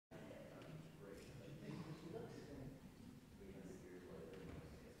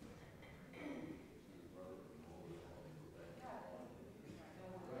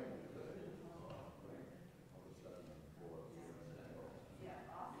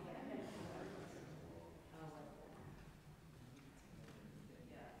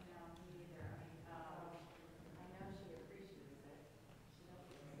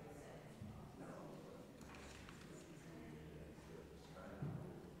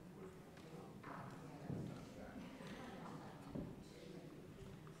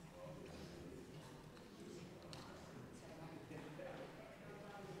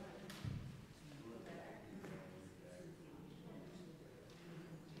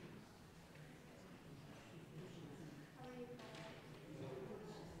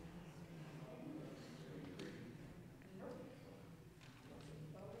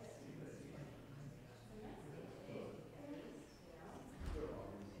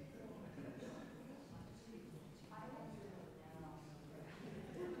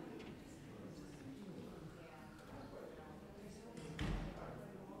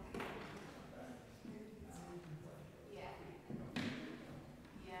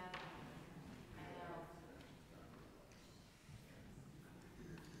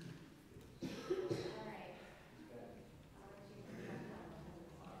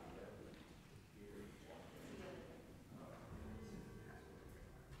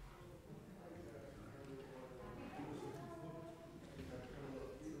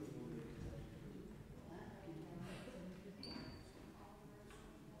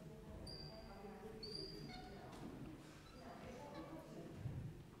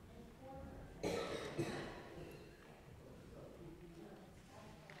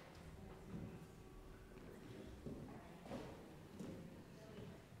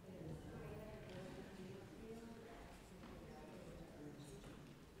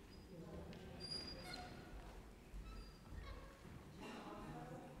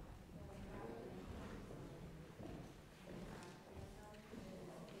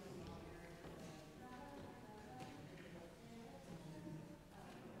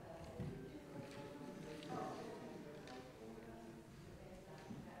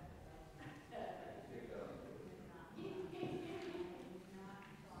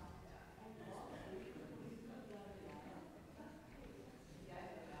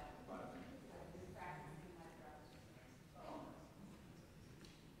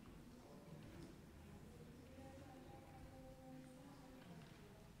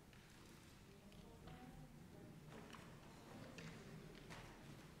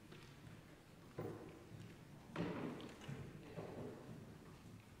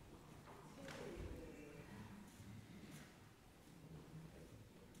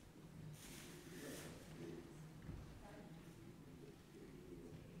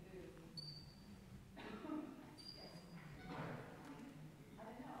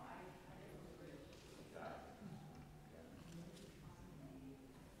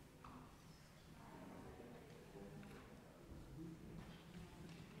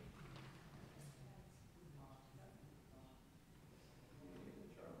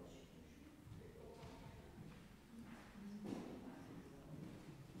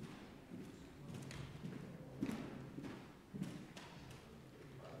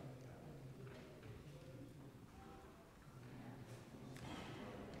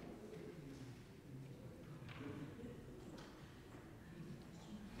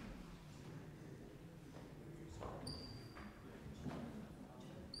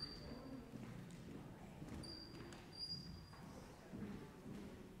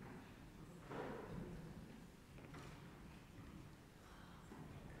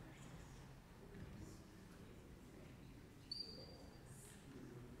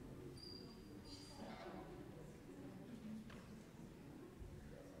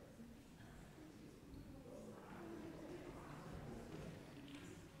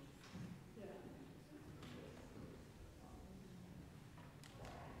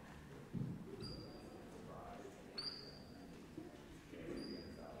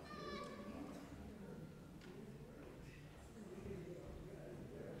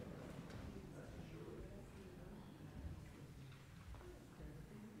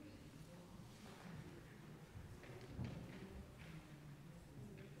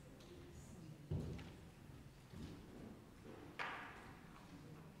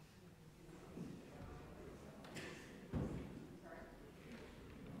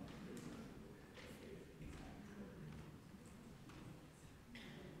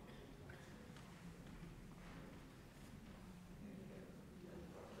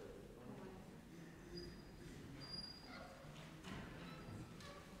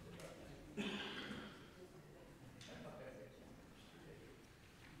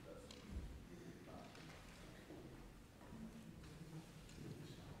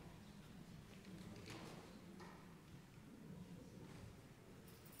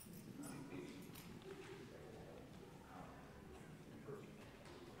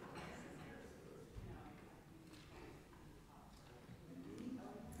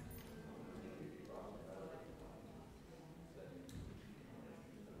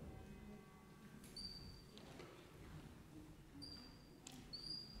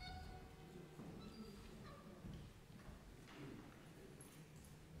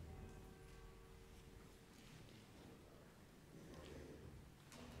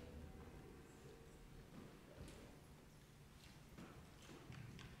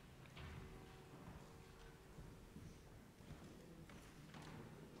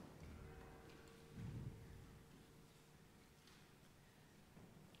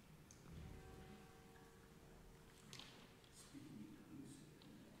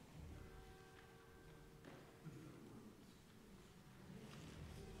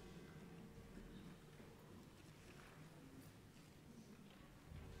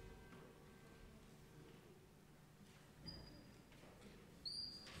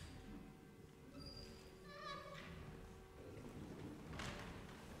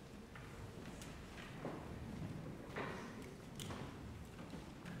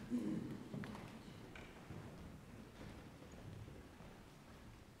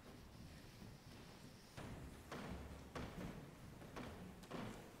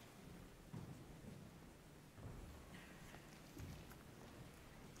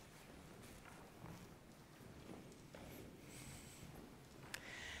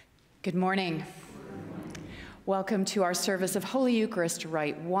Good morning. Welcome to our service of Holy Eucharist,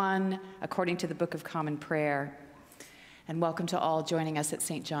 Rite One, according to the Book of Common Prayer. And welcome to all joining us at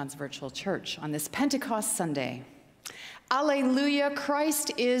St. John's Virtual Church on this Pentecost Sunday. Alleluia,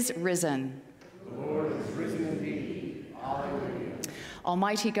 Christ is risen. The Lord is risen indeed. Alleluia.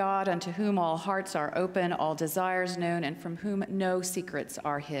 Almighty God, unto whom all hearts are open, all desires known, and from whom no secrets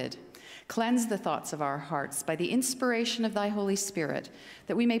are hid. Cleanse the thoughts of our hearts by the inspiration of thy Holy Spirit,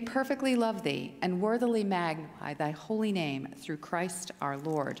 that we may perfectly love thee and worthily magnify thy holy name through Christ our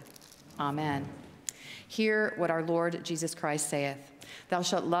Lord. Amen. Hear what our Lord Jesus Christ saith. Thou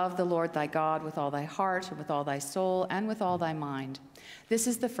shalt love the Lord thy God with all thy heart, and with all thy soul, and with all thy mind. This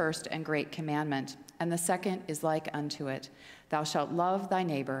is the first and great commandment, and the second is like unto it. Thou shalt love thy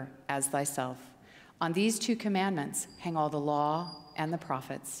neighbor as thyself. On these two commandments hang all the law and the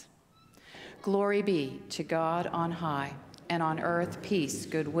prophets. Glory be to God on high, and on earth peace,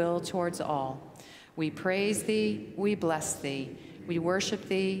 goodwill towards all. We praise thee, we bless thee, we worship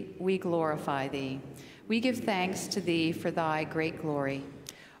thee, we glorify thee. We give thanks to thee for thy great glory.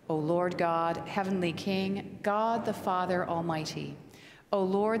 O Lord God, heavenly King, God the Father Almighty, O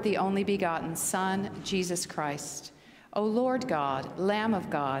Lord, the only begotten Son, Jesus Christ, O Lord God, Lamb of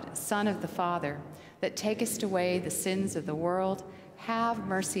God, Son of the Father, that takest away the sins of the world, have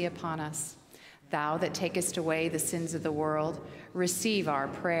mercy upon us. Thou that takest away the sins of the world, receive our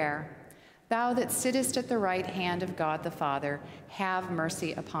prayer. Thou that sittest at the right hand of God the Father, have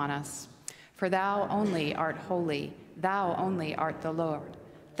mercy upon us. For thou only art holy, thou only art the Lord.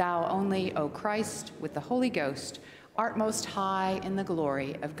 Thou only, O Christ, with the Holy Ghost, art most high in the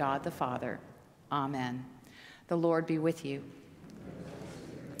glory of God the Father. Amen. The Lord be with you.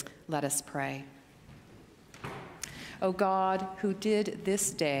 Let us pray. O God, who did this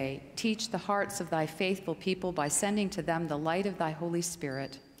day teach the hearts of thy faithful people by sending to them the light of thy Holy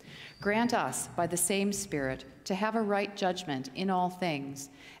Spirit, grant us, by the same Spirit, to have a right judgment in all things,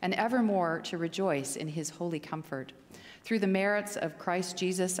 and evermore to rejoice in his holy comfort. Through the merits of Christ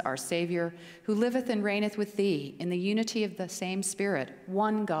Jesus, our Savior, who liveth and reigneth with thee in the unity of the same Spirit,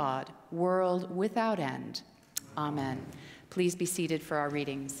 one God, world without end. Amen. Please be seated for our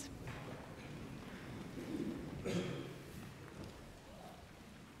readings.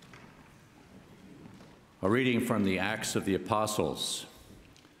 A reading from the Acts of the Apostles.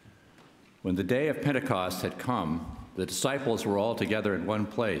 When the day of Pentecost had come, the disciples were all together in one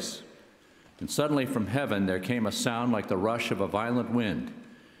place. And suddenly from heaven there came a sound like the rush of a violent wind,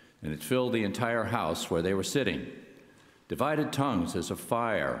 and it filled the entire house where they were sitting. Divided tongues as of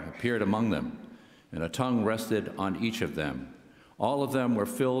fire appeared among them, and a tongue rested on each of them. All of them were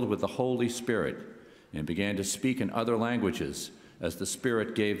filled with the Holy Spirit and began to speak in other languages as the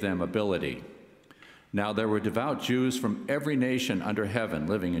Spirit gave them ability. Now there were devout Jews from every nation under heaven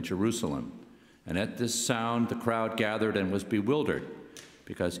living in Jerusalem. And at this sound the crowd gathered and was bewildered,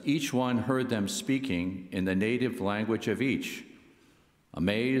 because each one heard them speaking in the native language of each.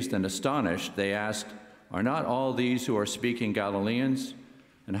 Amazed and astonished, they asked, "Are not all these who are speaking Galileans?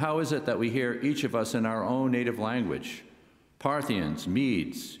 And how is it that we hear each of us in our own native language? Parthians,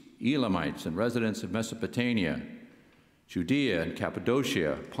 Medes, Elamites, and residents of Mesopotamia, Judea and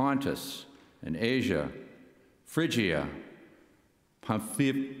Cappadocia, Pontus, and Asia, Phrygia,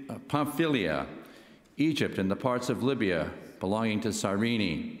 Pamphylia, Egypt, and the parts of Libya belonging to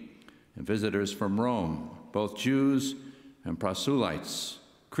Cyrene, and visitors from Rome, both Jews and proselytes,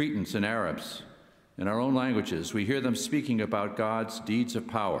 Cretans and Arabs. In our own languages, we hear them speaking about God's deeds of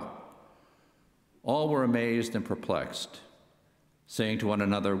power." All were amazed and perplexed, saying to one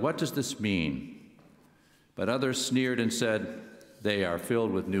another, "What does this mean?" But others sneered and said, "They are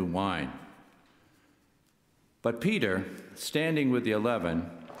filled with new wine." But Peter, standing with the 11,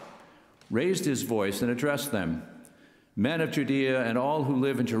 raised his voice and addressed them, "Men of Judea and all who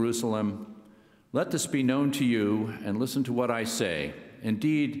live in Jerusalem, let this be known to you, and listen to what I say.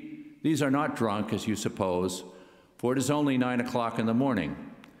 Indeed, these are not drunk, as you suppose, for it is only 9 o'clock in the morning.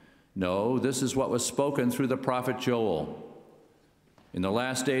 No, this is what was spoken through the prophet Joel. In the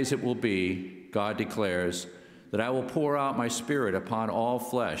last days it will be, God declares, that I will pour out my Spirit upon all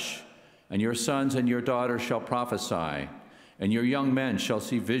flesh, and your sons and your daughters shall prophesy, and your young men shall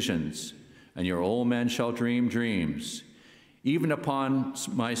see visions, and your old men shall dream dreams. Even upon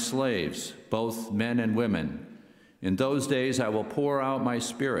my slaves, both men and women, in those days I will pour out my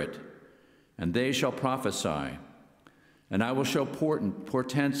Spirit, and they shall prophesy. And I will show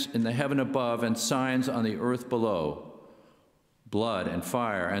portents in the heaven above and signs on the earth below, blood and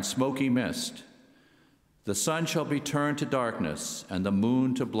fire and smoky mist. The sun shall be turned to darkness and the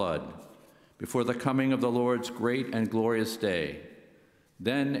moon to blood, before the coming of the Lord's great and glorious day.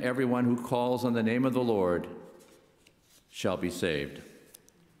 Then everyone who calls on the name of the Lord shall be saved.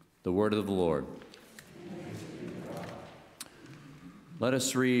 The word of the Lord. Let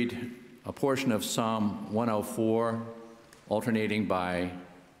us read a portion of Psalm 104, alternating by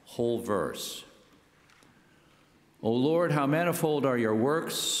whole verse. O Lord, how manifold are your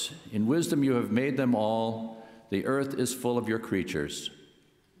works! In wisdom you have made them all. The earth is full of your creatures.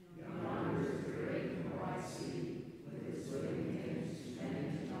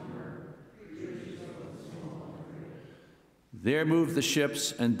 There move the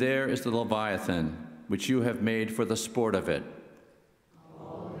ships, and there is the Leviathan, which you have made for the sport of it.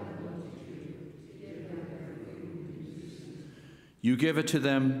 You give it to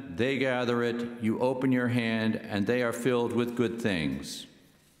them, they gather it, you open your hand, and they are filled with good things.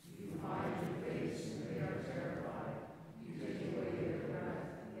 You hide your face, and they are terrified. You take away their breath,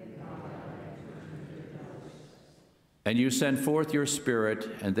 and they come out and turn to their nose. And you send forth your Spirit,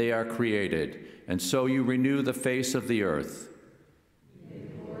 and they are created, and so you renew the face of the earth.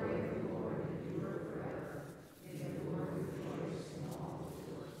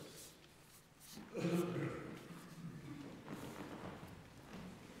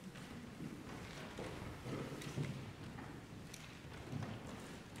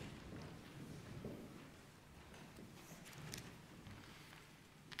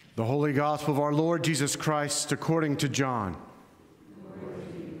 The Holy Gospel of our Lord Jesus Christ according to John.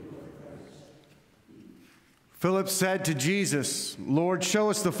 Philip said to Jesus, Lord,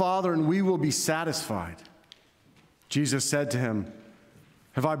 show us the Father, and we will be satisfied. Jesus said to him,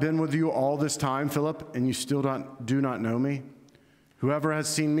 have I been with you all this time, Philip, and you still do not know me? Whoever has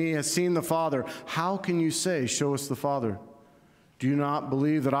seen me has seen the Father. How can you say, show us the Father? Do you not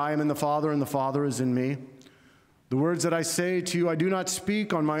believe that I am in the Father and the Father is in me? The words that I say to you, I do not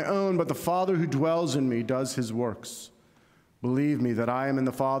speak on my own, but the Father who dwells in me does his works. Believe me that I am in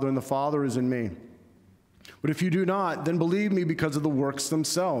the Father and the Father is in me. But if you do not, then believe me because of the works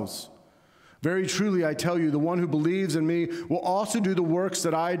themselves. Very truly, I tell you, the one who believes in me will also do the works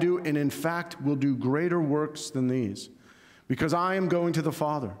that I do, and in fact will do greater works than these, because I am going to the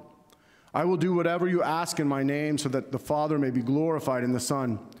Father. I will do whatever you ask in my name, so that the Father may be glorified in the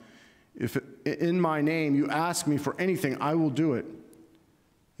Son. If in my name you ask me for anything, I will do it.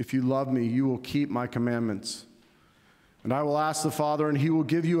 If you love me, you will keep my commandments. And I will ask the Father, and he will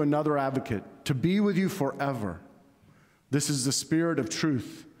give you another advocate to be with you forever. This is the Spirit of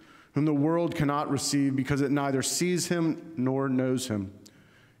truth, whom the world cannot receive because it neither sees him nor knows him.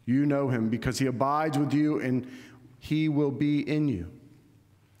 You know him because he abides with you, and he will be in you.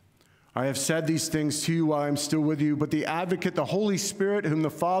 I have said these things to you while I am still with you, but the advocate, the Holy Spirit, whom the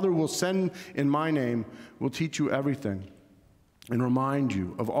Father will send in my name, will teach you everything and remind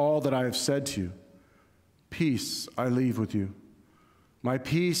you of all that I have said to you. Peace I leave with you. My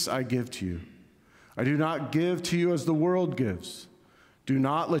peace I give to you. I do not give to you as the world gives. Do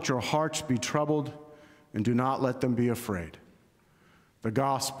not let your hearts be troubled, and do not let them be afraid. The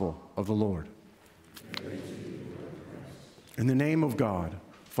Gospel of the Lord. In the name of God,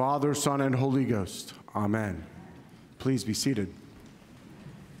 Father, Son, and Holy Ghost. Amen. Please be seated.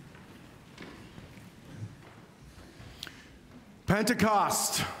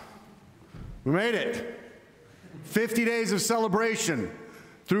 Pentecost. We made it. 50 days of celebration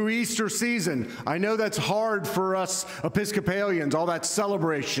through Easter season. I know that's hard for us Episcopalians, all that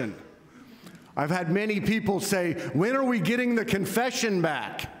celebration. I've had many people say, when are we getting the confession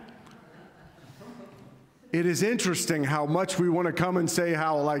back? It is interesting how much we want to come and say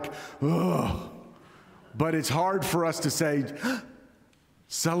how like, ugh, but it's hard for us to say,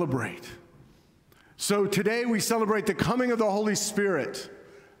 celebrate. So today we celebrate the coming of the Holy Spirit,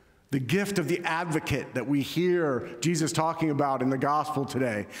 the gift of the advocate that we hear Jesus talking about in the gospel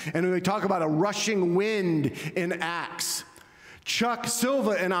today. And we talk about a rushing wind in Acts. Chuck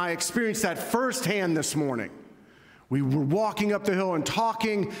Silva and I experienced that firsthand this morning. We were walking up the hill and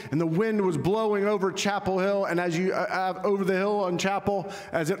talking, and the wind was blowing over Chapel Hill, and as you over the hill on Chapel,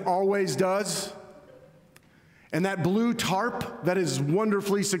 as it always does. And that blue tarp that is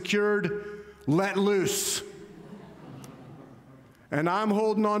wonderfully secured let loose. And I'm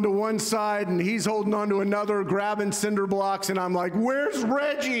holding on to one side, and he's holding on to another, grabbing cinder blocks, and I'm like, where's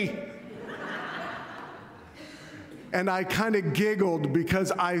Reggie? And I kind of giggled because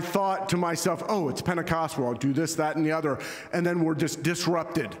I thought to myself, oh, it's Pentecostal, I'll do this, that, and the other. And then we're just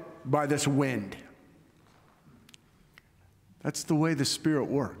disrupted by this wind. That's the way the Spirit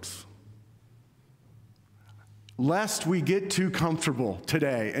works. Lest we get too comfortable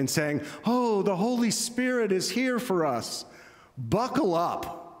today and saying, oh, the Holy Spirit is here for us. Buckle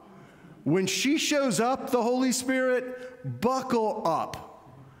up. When she shows up, the Holy Spirit, buckle up.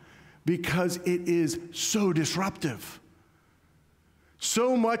 because it is so disruptive.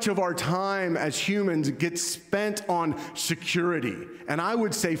 So much of our time as humans gets spent on security, and I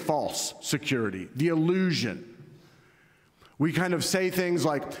would say false security, the illusion. We kind of say things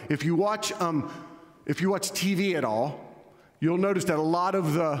like, if you watch TV at all, you'll notice that a lot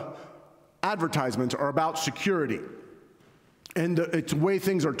of the advertisements are about security. And it's the way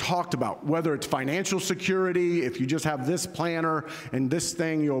things are talked about, whether it's financial security, if you just have this planner and this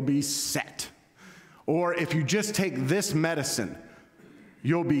thing, you'll be set. Or if you just take this medicine,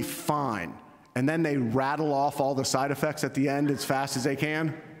 you'll be fine. And then they rattle off all the side effects at the end as fast as they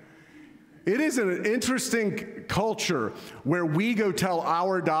can. It is an interesting culture where we go tell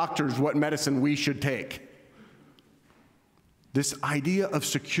our doctors what medicine we should take. This idea of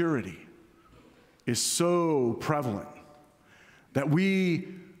security is so prevalent that we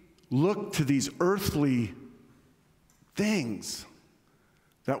look to these earthly things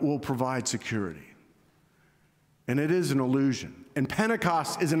that will provide security. And it is an illusion. And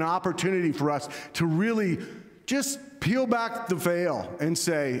Pentecost is an opportunity for us to really just peel back the veil and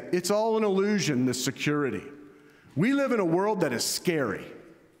say, it's all an illusion, this security. We live in a world that is scary.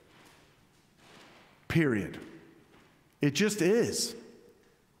 Period. It just is.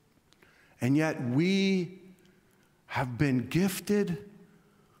 And yet we have been gifted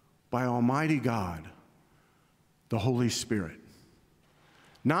by Almighty God, the Holy Spirit.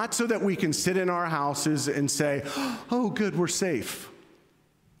 Not so that we can sit in our houses and say, oh, good, we're safe.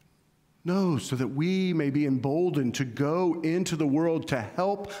 No, so that we may be emboldened to go into the world to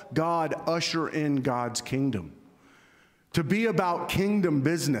help God usher in God's kingdom, to be about kingdom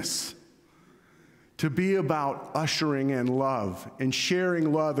business, to be about ushering in love and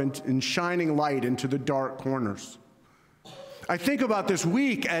sharing love and shining light into the dark corners. I think about this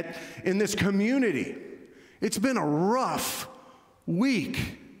week in this community. It's been a rough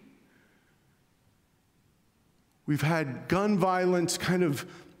week. We've had gun violence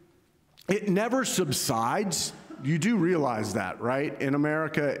it never subsides. You do realize that, right? In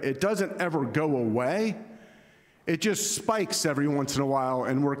America, it doesn't ever go away. It just spikes every once in a while,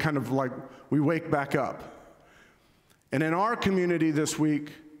 and we're kind of like, we wake back up. And in our community this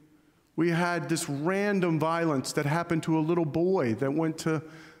week, we had this random violence that happened to a little boy that went to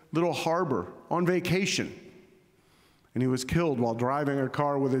Little Harbor on vacation. And he was killed while driving a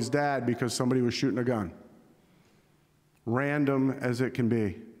car with his dad because somebody was shooting a gun. Random as it can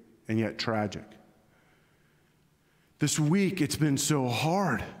be, and yet tragic. This week, it's been so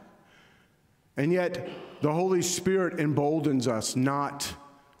hard. And yet, the Holy Spirit emboldens us not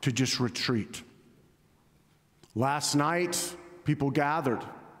to just retreat. Last night, people gathered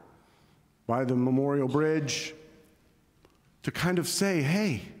by the Memorial Bridge to kind of say,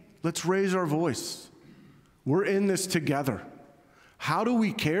 hey, let's raise our voice. We're in this together. How do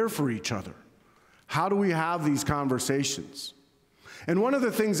we care for each other? How do we have these conversations? And one of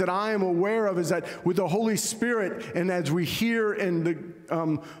the things that I am aware of is that with the Holy Spirit, and as we hear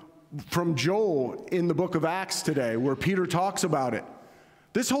from Joel in the book of Acts today, where Peter talks about it,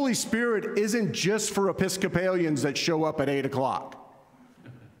 this Holy Spirit isn't just for Episcopalians that show up at 8 o'clock.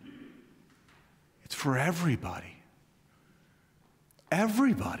 It's for everybody.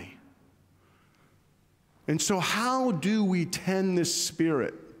 Everybody. And so how do we tend this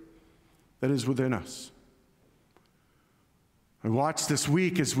Spirit that is within us? I watched this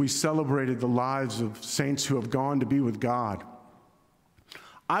week as we celebrated the lives of saints who have gone to be with God.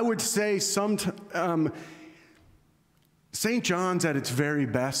 I would say St. John's at its very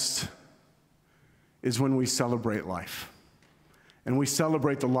best is when we celebrate life. And we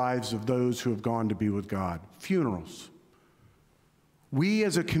celebrate the lives of those who have gone to be with God. Funerals. We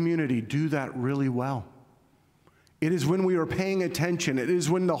as a community do that really well. It is when we are paying attention. It is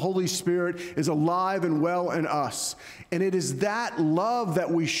when the Holy Spirit is alive and well in us. And it is that love that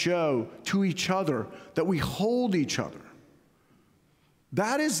we show to each other, that we hold each other.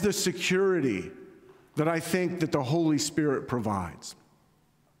 That is the security that I think that the Holy Spirit provides.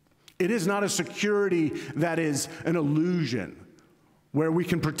 It is not a security that is an illusion, where we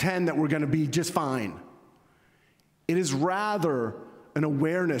can pretend that we're going to be just fine. It is rather an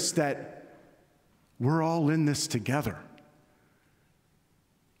awareness that we're all in this together.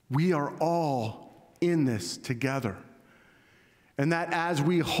 We are all in this together. And that as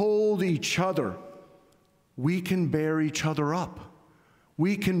we hold each other, we can bear each other up.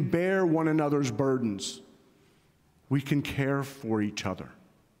 We can bear one another's burdens. We can care for each other.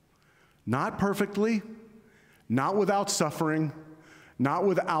 Not perfectly, not without suffering, not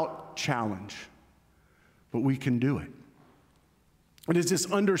without challenge, but we can do it. It is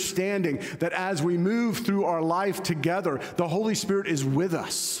this understanding that as we move through our life together, the Holy Spirit is with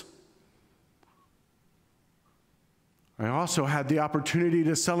us. I also had the opportunity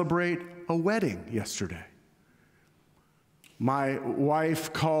to celebrate a wedding yesterday. My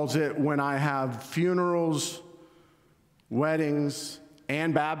wife calls it when I have funerals, weddings,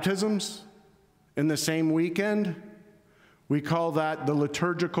 and baptisms in the same weekend, we call that the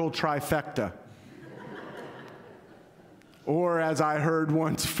liturgical trifecta. Or as I heard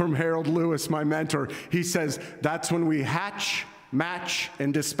once from Harold Lewis, my mentor, he says, that's when we hatch, match,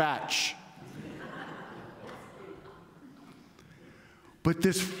 and dispatch. But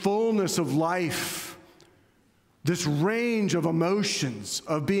this fullness of life, this range of emotions,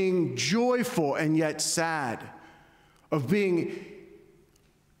 of being joyful and yet sad, of being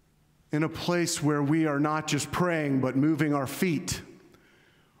in a place where we are not just praying but moving our feet.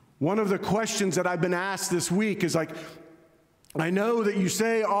 One of the questions that I've been asked this week is like, I know that you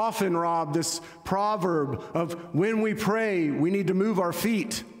say often, Rob, this proverb of when we pray, we need to move our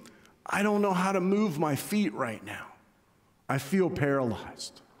feet. I don't know how to move my feet right now. I feel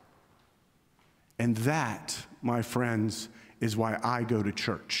paralyzed. And that, my friends, is why I go to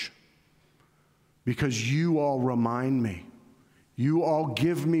church. Because you all remind me. You all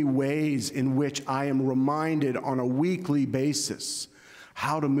give me ways in which I am reminded on a weekly basis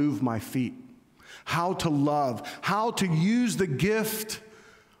how to move my feet, how to love, how to use the gift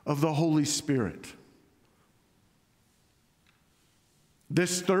of the Holy Spirit.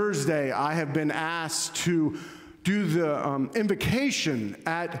 This Thursday, I have been asked to do the invocation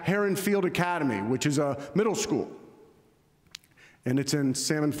at Heron Field Academy, which is a middle school. And it's in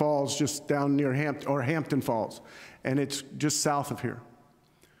Salmon Falls, just down near Hampton Falls. And it's just south of here.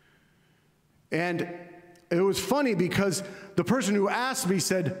 And it was funny because the person who asked me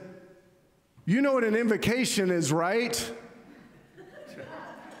said, you know what an invocation is, right?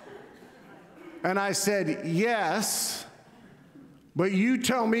 And I said, yes, but you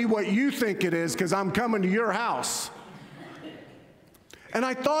tell me what you think it is because I'm coming to your house. And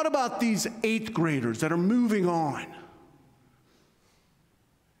I thought about these 8th graders that are moving on.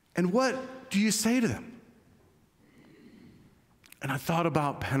 And what do you say to them? And I thought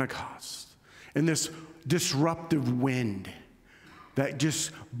about Pentecost and this disruptive wind that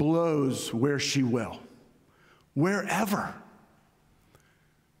just blows where she will, wherever.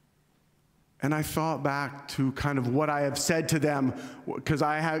 And I thought back to kind of what I have said to them, because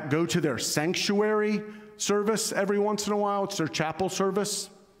I go to their sanctuary service every once in a while. It's their chapel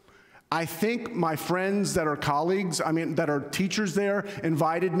service. I think my friends that are colleagues, that are teachers there,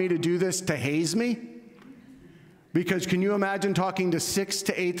 invited me to do this to haze me. Because can you imagine talking to 6th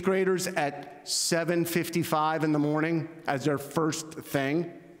to 8th graders at 7:55 in the morning as their first thing?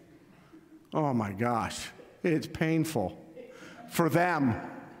 Oh my gosh, it's painful for them.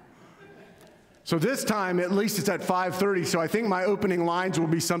 So this time, at least it's at 5:30, so I think my opening lines will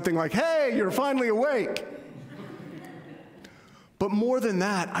be something like, hey, you're finally awake. But more than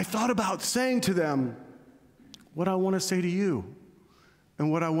that, I thought about saying to them what I want to say to you and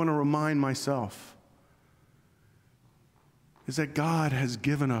what I want to remind myself is that God has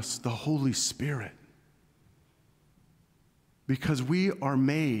given us the Holy Spirit because we are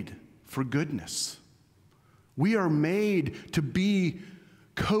made for goodness. We are made to be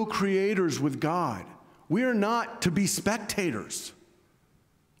co-creators with God. We are not to be spectators.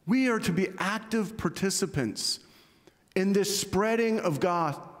 We are to be active participants in this spreading of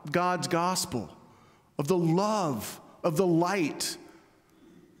God's gospel, of the love, of the light,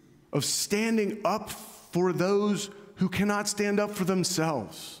 of standing up for those who cannot stand up for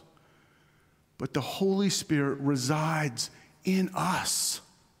themselves. But the Holy Spirit resides in us.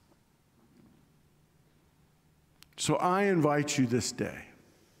 So I invite you this day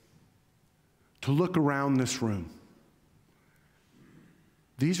to look around this room.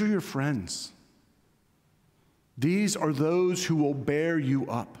 These are your friends. These are those who will bear you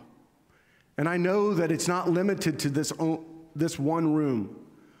up. And I know that it's not limited to this one room.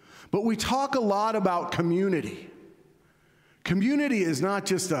 But we talk a lot about community. Community is not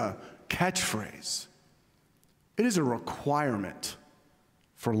just a catchphrase. It is a requirement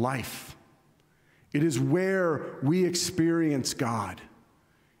for life. It is where we experience God.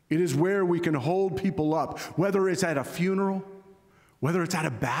 It is where we can hold people up, whether it's at a funeral, whether it's at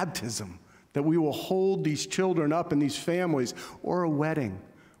a baptism, that we will hold these children up and these families, or a wedding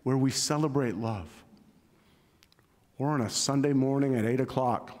where we celebrate love. Or on a Sunday morning at 8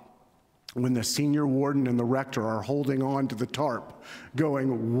 o'clock, when the senior warden and the rector are holding on to the tarp,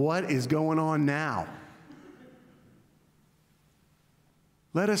 going, what is going on now?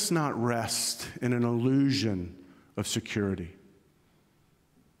 Let us not rest in an illusion of security,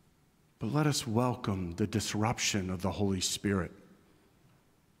 but let us welcome the disruption of the Holy Spirit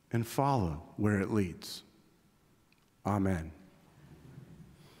and follow where it leads. Amen.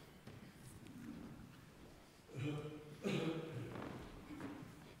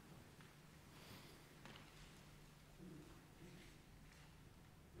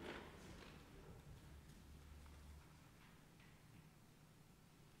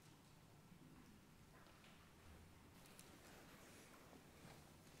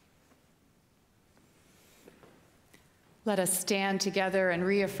 Let us stand together and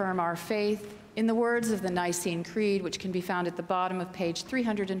reaffirm our faith in the words of the Nicene Creed, which can be found at the bottom of page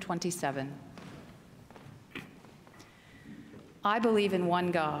 327. I believe in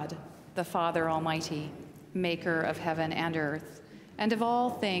one God, the Father Almighty, maker of heaven and earth, and of all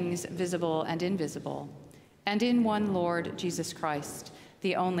things visible and invisible, and in one Lord Jesus Christ,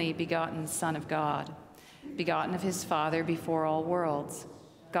 the only begotten Son of God, begotten of his Father before all worlds,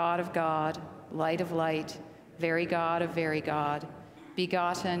 God of God, light of light, very God of very God,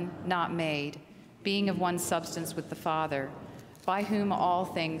 begotten, not made, being of one substance with the Father, by whom all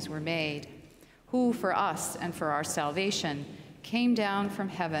things were made, who for us and for our salvation came down from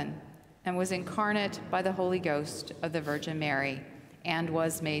heaven and was incarnate by the Holy Ghost of the Virgin Mary, and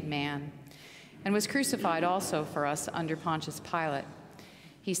was made man, and was crucified also for us under Pontius Pilate.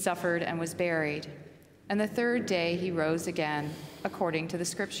 He suffered and was buried, and the third day he rose again, according to the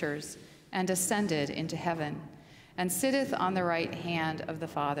Scriptures, and ascended into heaven, and sitteth on the right hand of the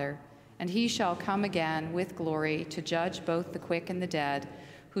Father. And he shall come again with glory to judge both the quick and the dead,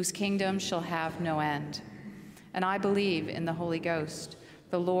 whose kingdom shall have no end. And I believe in the Holy Ghost,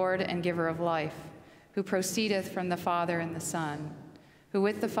 the Lord and giver of life, who proceedeth from the Father and the Son, who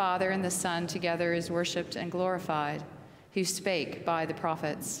with the Father and the Son together is worshipped and glorified, who spake by the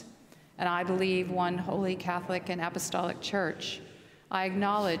prophets. And I believe one holy Catholic and Apostolic Church. I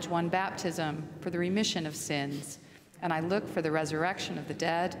acknowledge one baptism for the remission of sins, and I look for the resurrection of the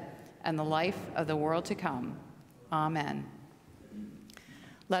dead and the life of the world to come. Amen.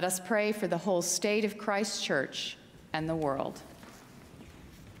 Let us pray for the whole state of Christ's church and the world.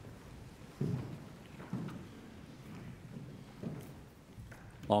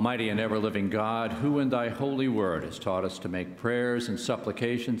 Almighty and ever-living God, who in thy holy word has taught us to make prayers and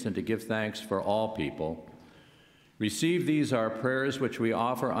supplications and to give thanks for all people, receive these our prayers which we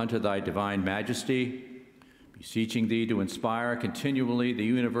offer unto thy divine majesty, beseeching thee to inspire continually the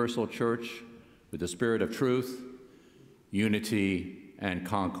universal church with the spirit of truth, unity, and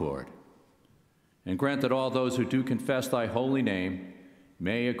concord. And grant that all those who do confess thy holy name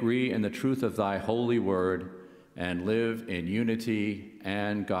may agree in the truth of thy holy word and live in unity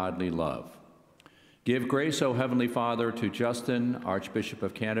and godly love. Give grace, O Heavenly Father, to Justin, Archbishop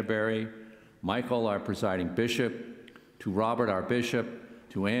of Canterbury, Michael, our presiding bishop, to Robert, our bishop,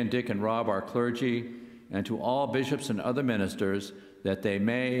 to Ann, Dick, and Rob, our clergy, and to all bishops and other ministers, that they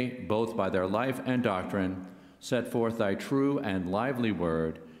may, both by their life and doctrine, set forth thy true and lively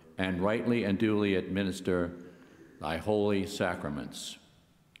word, and rightly and duly administer thy holy sacraments.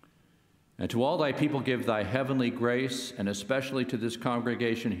 And to all thy people give thy heavenly grace, and especially to this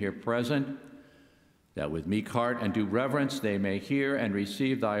congregation here present, that with meek heart and due reverence they may hear and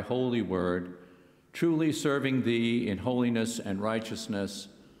receive thy holy word, truly serving thee in holiness and righteousness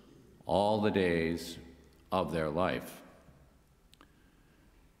all the days of their life.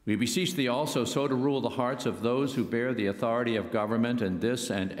 We beseech thee also so to rule the hearts of those who bear the authority of government in this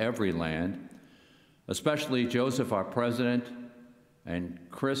and every land, especially Joseph, our president, and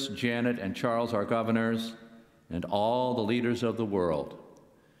Chris, Janet, and Charles, our governors, and all the leaders of the world,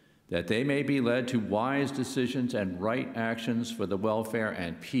 that they may be led to wise decisions and right actions for the welfare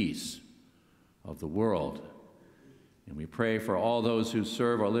and peace of the world. And we pray for all those who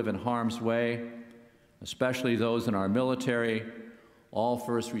serve or live in harm's way, especially those in our military, all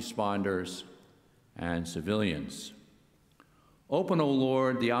first responders, and civilians. Open, O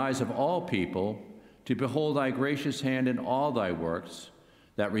Lord, the eyes of all people to behold thy gracious hand in all thy works,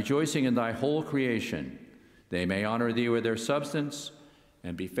 that rejoicing in thy whole creation, they may honor thee with their substance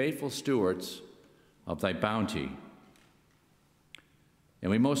and be faithful stewards of thy bounty. And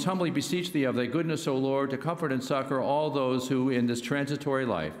we most humbly beseech thee of thy goodness, O Lord, to comfort and succor all those who in this transitory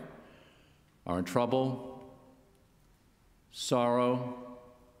life are in trouble, sorrow,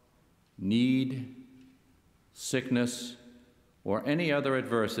 need, sickness, or any other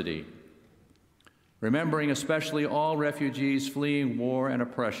adversity, remembering especially all refugees fleeing war and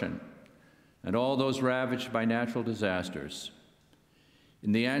oppression, and all those ravaged by natural disasters.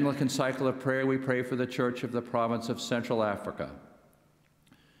 In the Anglican cycle of prayer, we pray for the Church of the province of Central Africa.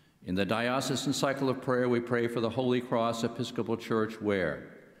 In the diocesan cycle of prayer, we pray for the Holy Cross Episcopal Church Ware,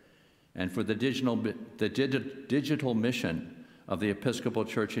 and for the digital mission of the Episcopal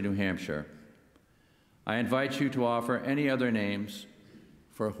Church in New Hampshire. I invite you to offer any other names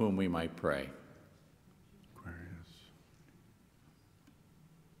for whom we might pray.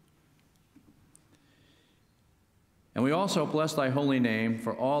 And we also bless thy holy name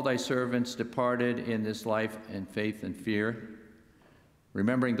for all thy servants departed in this life in faith and fear,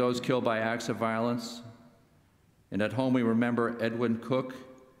 remembering those killed by acts of violence. And at home we remember Edwin Cook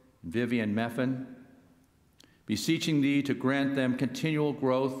and Vivian Meffin, beseeching thee to grant them continual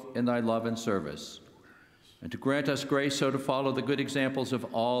growth in thy love and service, and to grant us grace so to follow the good examples of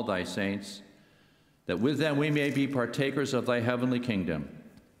all thy saints, that with them we may be partakers of thy heavenly kingdom.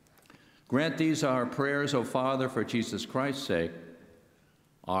 Grant these our prayers, O Father, for Jesus Christ's sake,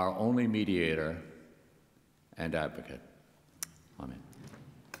 our only mediator and advocate. Amen.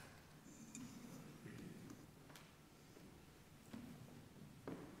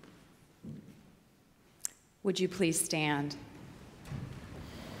 Would you please stand?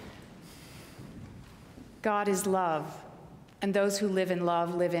 God is love, and those who live in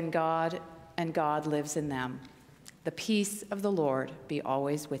love live in God, and God lives in them. The peace of the Lord be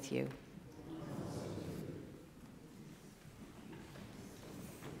always with you.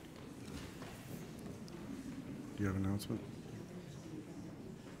 Do you have an announcement?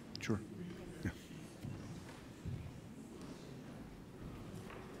 Sure. Yeah.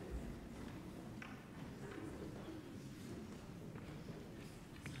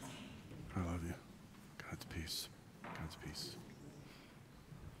 I love you. God's peace. God's peace.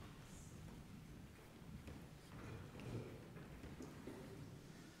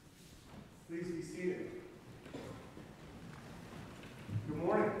 Please be seated. Good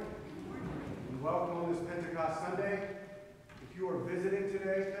morning. And welcome on this Pentecost Sunday. If you are visiting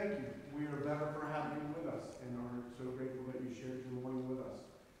today, thank you. We are better for having you with us and are so grateful that you shared your morning with us.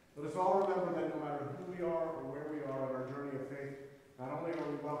 Let us all remember that no matter who we are or where we are on our journey of faith, not only are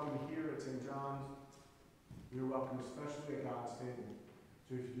we welcome here at St. John's, we are welcome especially at God's table.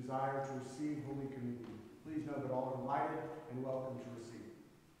 So if you desire to receive Holy Communion, please know that all are invited and welcome to receive.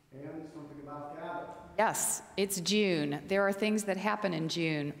 And something about gather. Yes, it's June. There are things that happen in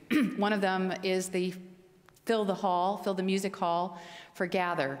June. One of them is the fill the music hall for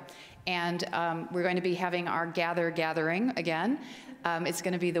Gather. And we're going to be having our gathering again. It's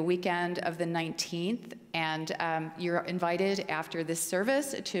going to be the weekend of the 19th, and you're invited after this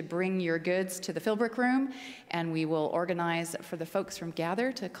service to bring your goods to the Philbrick Room, and we will organize for the folks from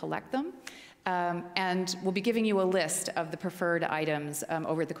Gather to collect them. And we'll be giving you a list of the preferred items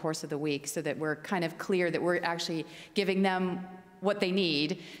over the course of the week so that we're kind of clear that we're actually giving them what they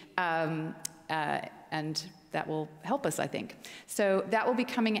need, and that will help us, I think. So that will be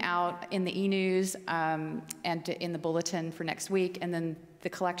coming out in the e-news and in the bulletin for next week, and then the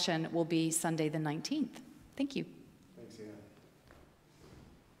collection will be Sunday the 19th. Thank you. Thanks, Anna.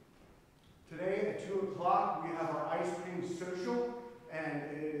 Today at 2 o'clock, we have our ice cream social, and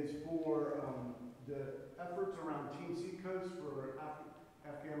it is for the efforts around Teen Seacoast for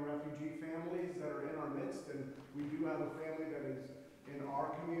Afghan refugee families that are in our midst. And we do have a family that is in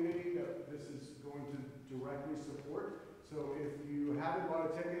our community that this is going to directly support. So if you haven't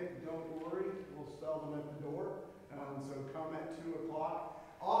bought a ticket, don't worry. We'll sell them at the door. So come at 2 o'clock.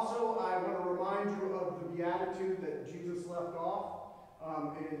 Also, I want to remind you of the beatitude that Jesus left off.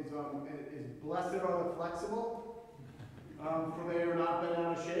 Is blessed are the flexible, for they are not bent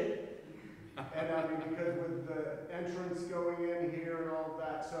out of shape. And I mean, because with the entrance going in here and all of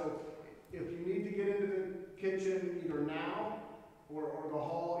that, so if you need to get into the kitchen either now or the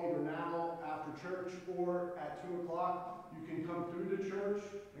hall either now after church or at 2 o'clock, you can come through the church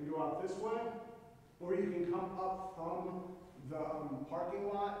and go out this way, or you can come up from the parking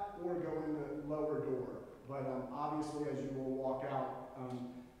lot or go in the lower door. But obviously, as you will walk out,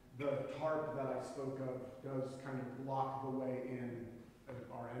 the tarp that I spoke of does kind of block the way in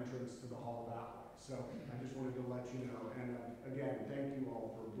our entrance to the hall that way. So I just wanted to let you know. And again, thank you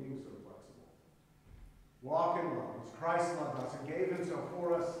all for being so flexible. Walk in love as Christ loved us and gave himself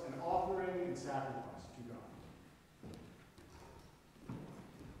for us, an offering and sacrifice to God.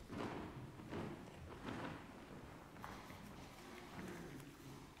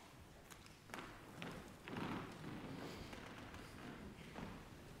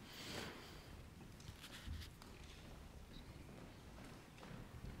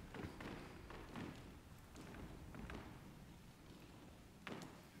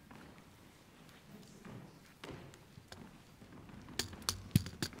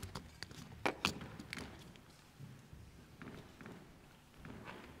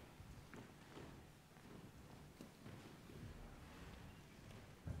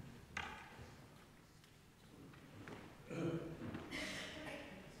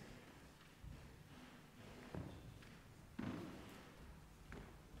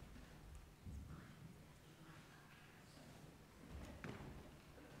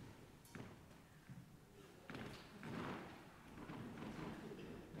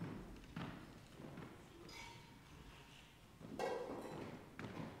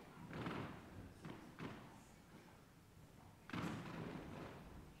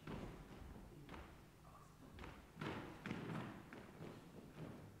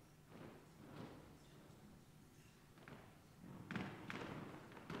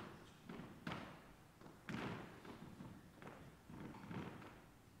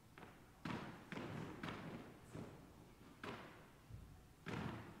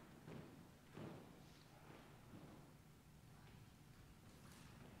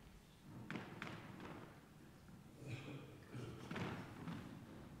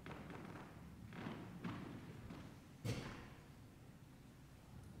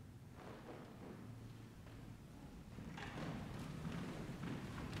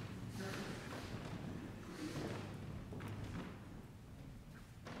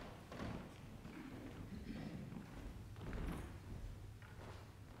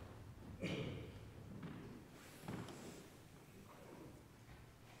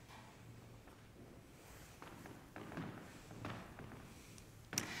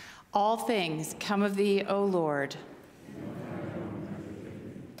 All things come of thee, O Lord.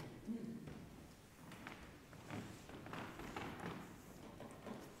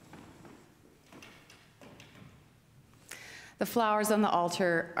 The flowers on the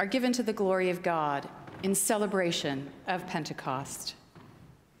altar are given to the glory of God in celebration of Pentecost.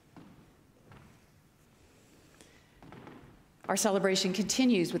 Our celebration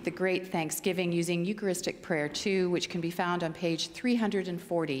continues with the great thanksgiving using Eucharistic Prayer 2, which can be found on page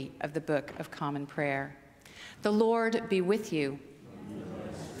 340 of the Book of Common Prayer. The Lord be with you.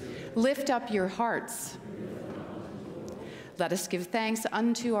 Lift up your hearts. Let us give thanks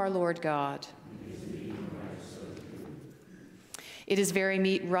unto our Lord God. It is very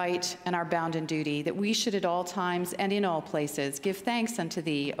meet, right, and our bounden duty that we should at all times and in all places give thanks unto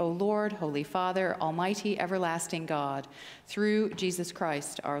thee, O Lord, Holy Father, Almighty, everlasting God, through Jesus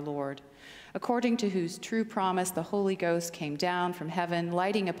Christ our Lord, according to whose true promise the Holy Ghost came down from heaven,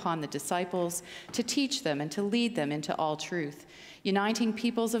 lighting upon the disciples, to teach them and to lead them into all truth, uniting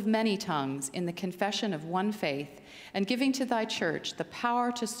peoples of many tongues in the confession of one faith, and giving to thy church the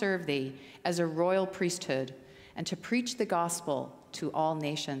power to serve thee as a royal priesthood, and to preach the gospel to all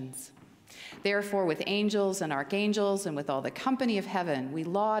nations. Therefore, with angels and archangels and with all the company of heaven, we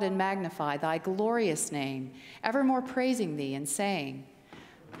laud and magnify thy glorious name, evermore praising thee and saying,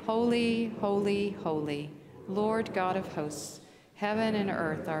 Holy, holy, holy, Lord God of hosts, heaven and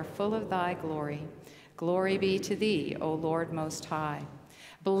earth are full of thy glory. Glory be to thee, O Lord Most High.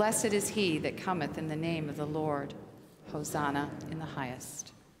 Blessed is he that cometh in the name of the Lord. Hosanna in the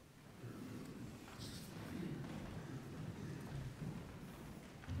highest.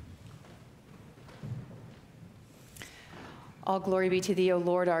 All glory be to thee, O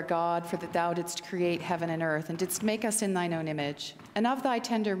Lord our God, for that thou didst create heaven and earth, and didst make us in thine own image, and of thy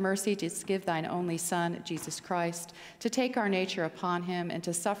tender mercy didst give thine only Son, Jesus Christ, to take our nature upon him, and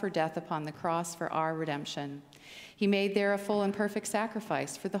to suffer death upon the cross for our redemption. He made there a full and perfect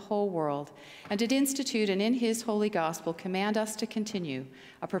sacrifice for the whole world, and did institute and in his holy gospel command us to continue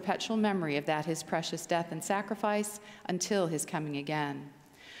a perpetual memory of that his precious death and sacrifice until his coming again.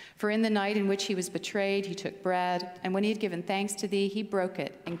 For in the night in which he was betrayed, he took bread, and when he had given thanks to thee, he broke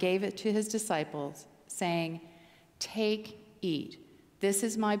it and gave it to his disciples, saying, Take, eat. This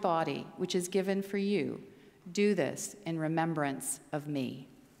is my body, which is given for you. Do this in remembrance of me.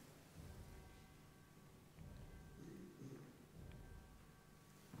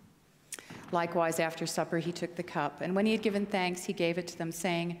 Likewise, after supper, he took the cup, and when he had given thanks, he gave it to them,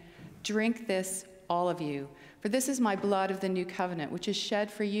 saying, Drink this, all of you, for this is my blood of the new covenant, which is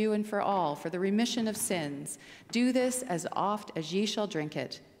shed for you and for all, for the remission of sins. Do this as oft as ye shall drink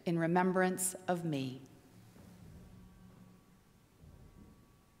it, in remembrance of me.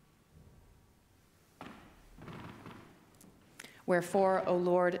 Wherefore, O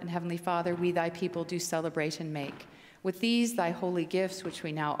Lord and Heavenly Father, we thy people do celebrate and make, with these thy holy gifts which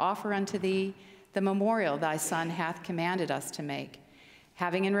we now offer unto thee, the memorial thy Son hath commanded us to make,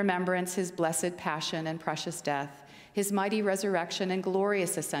 having in remembrance his blessed passion and precious death, his mighty resurrection and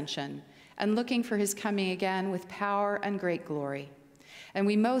glorious ascension, and looking for his coming again with power and great glory. And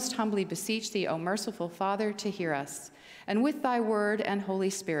we most humbly beseech thee, O merciful Father, to hear us, and with thy word and Holy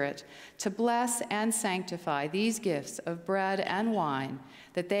Spirit, to bless and sanctify these gifts of bread and wine,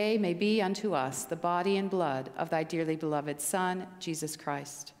 that they may be unto us the body and blood of thy dearly beloved Son, Jesus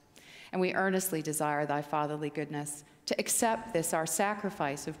Christ. And we earnestly desire thy fatherly goodness, to accept this our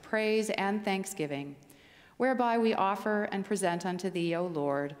sacrifice of praise and thanksgiving, whereby we offer and present unto thee, O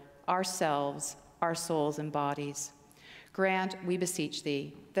Lord, ourselves, our souls and bodies. Grant, we beseech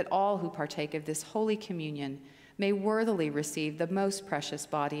thee, that all who partake of this holy communion may worthily receive the most precious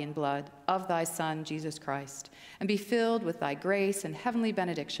body and blood of thy Son, Jesus Christ, and be filled with thy grace and heavenly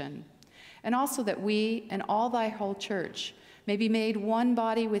benediction, and also that we and all thy whole church may be made one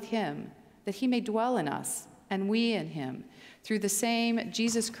body with him, that he may dwell in us, and we in him, through the same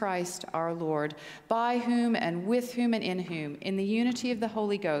Jesus Christ our Lord, by whom and with whom and in whom, in the unity of the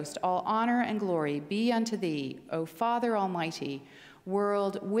Holy Ghost, all honor and glory be unto thee, O Father Almighty,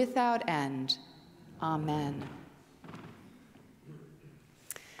 world without end. Amen.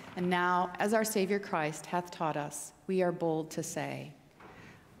 And now, as our Savior Christ hath taught us, we are bold to say,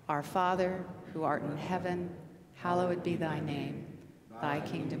 Our Father, who art in heaven, hallowed be thy name. Thy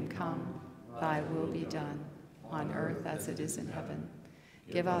kingdom come, thy will be done, on earth as it is in heaven.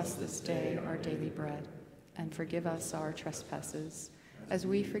 Give us this day our daily bread, and forgive us our trespasses, as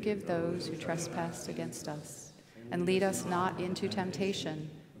we forgive those who trespass against us. And lead us not into temptation,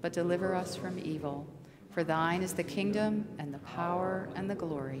 but deliver us from evil. For thine is the kingdom, and the power, and the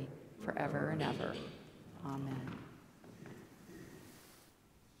glory, forever and ever. Amen.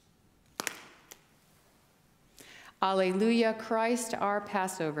 Alleluia, Christ our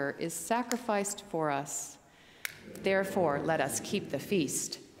Passover is sacrificed for us. Therefore, let us keep the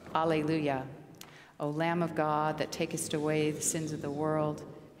feast. Alleluia. O Lamb of God, that takest away the sins of the world,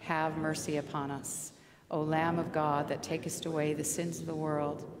 have mercy upon us. O Lamb of God, that takest away the sins of the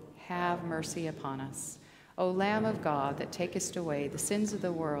world, have mercy upon us. O Lamb of God, that takest away the sins of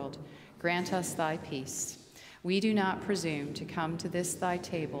the world, grant us thy peace. We do not presume to come to this thy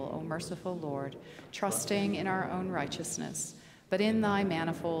table, O merciful Lord, trusting in our own righteousness, but in thy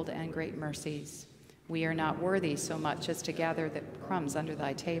manifold and great mercies. We are not worthy so much as to gather the crumbs under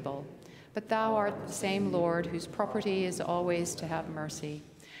thy table, but thou art the same Lord, whose property is always to have mercy.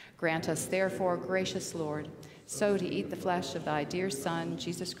 Grant us therefore, gracious Lord, so to eat the flesh of thy dear Son,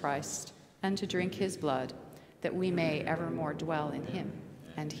 Jesus Christ, and to drink his blood, that we may evermore dwell in him,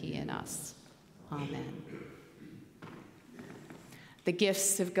 and he in us. Amen. The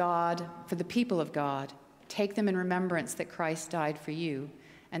gifts of God for the people of God, take them in remembrance that Christ died for you,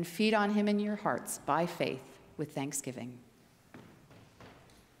 and feed on him in your hearts by faith with thanksgiving.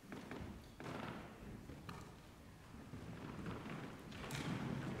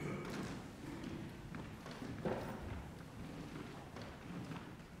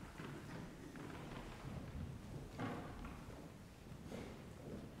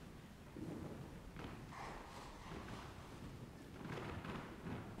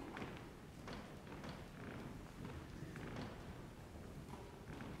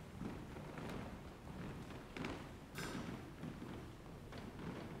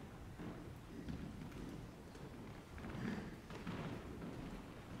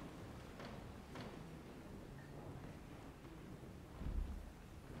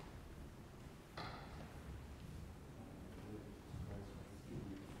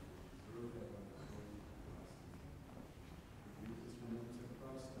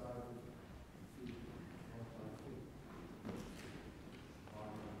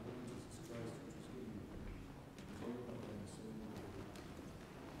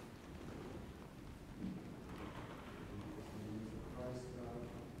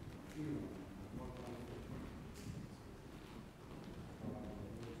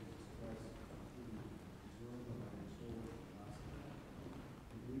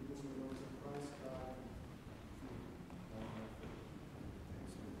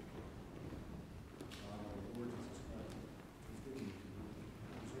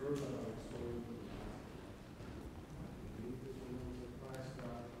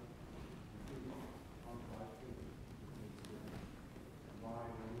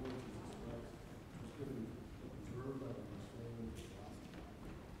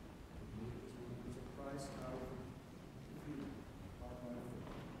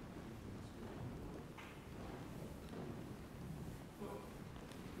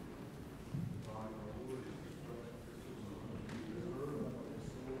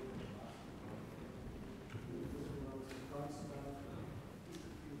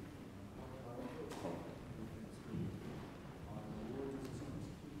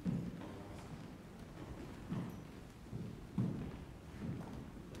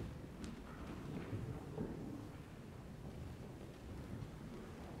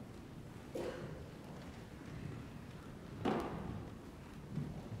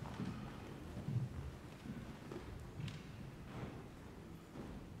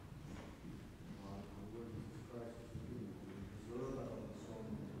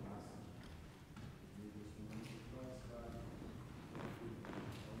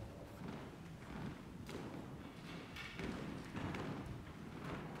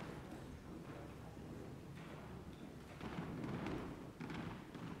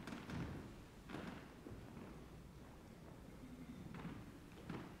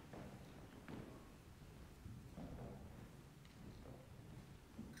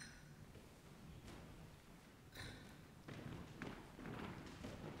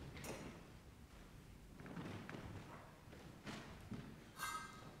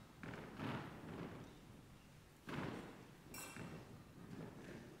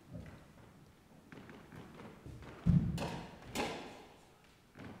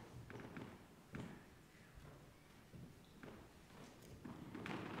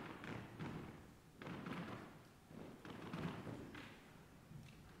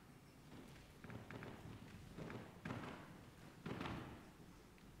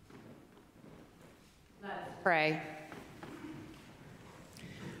 Pray.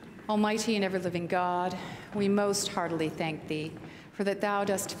 Almighty and ever-living God, we most heartily thank thee for that thou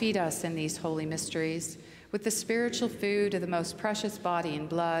dost feed us in these holy mysteries with the spiritual food of the most precious body and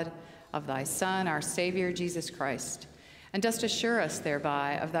blood of thy Son, our Savior, Jesus Christ, and dost assure us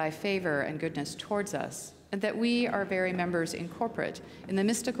thereby of thy favor and goodness towards us, and that we are very members incorporate in the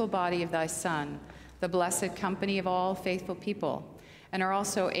mystical body of thy Son, the blessed company of all faithful people, and are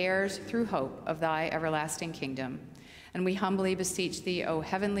also heirs through hope of thy everlasting kingdom. And we humbly beseech thee, O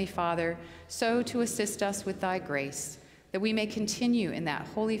heavenly Father, so to assist us with thy grace, that we may continue in that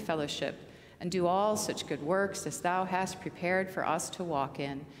holy fellowship and do all such good works as thou hast prepared for us to walk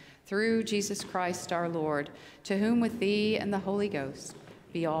in, through Jesus Christ our Lord, to whom with thee and the Holy Ghost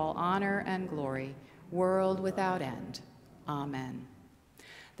be all honor and glory, world without end. Amen.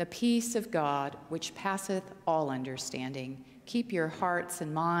 The peace of God, which passeth all understanding, keep your hearts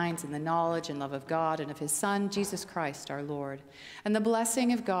and minds in the knowledge and love of God and of his Son, Jesus Christ our Lord. And the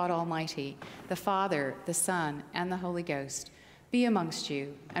blessing of God Almighty, the Father, the Son, and the Holy Ghost, be amongst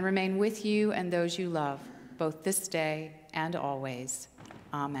you and remain with you and those you love, both this day and always.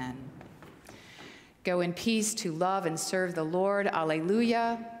 Amen. Go in peace to love and serve the Lord.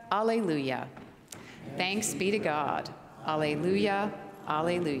 Alleluia, alleluia. Thanks be to God. Alleluia,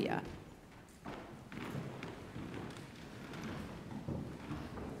 alleluia.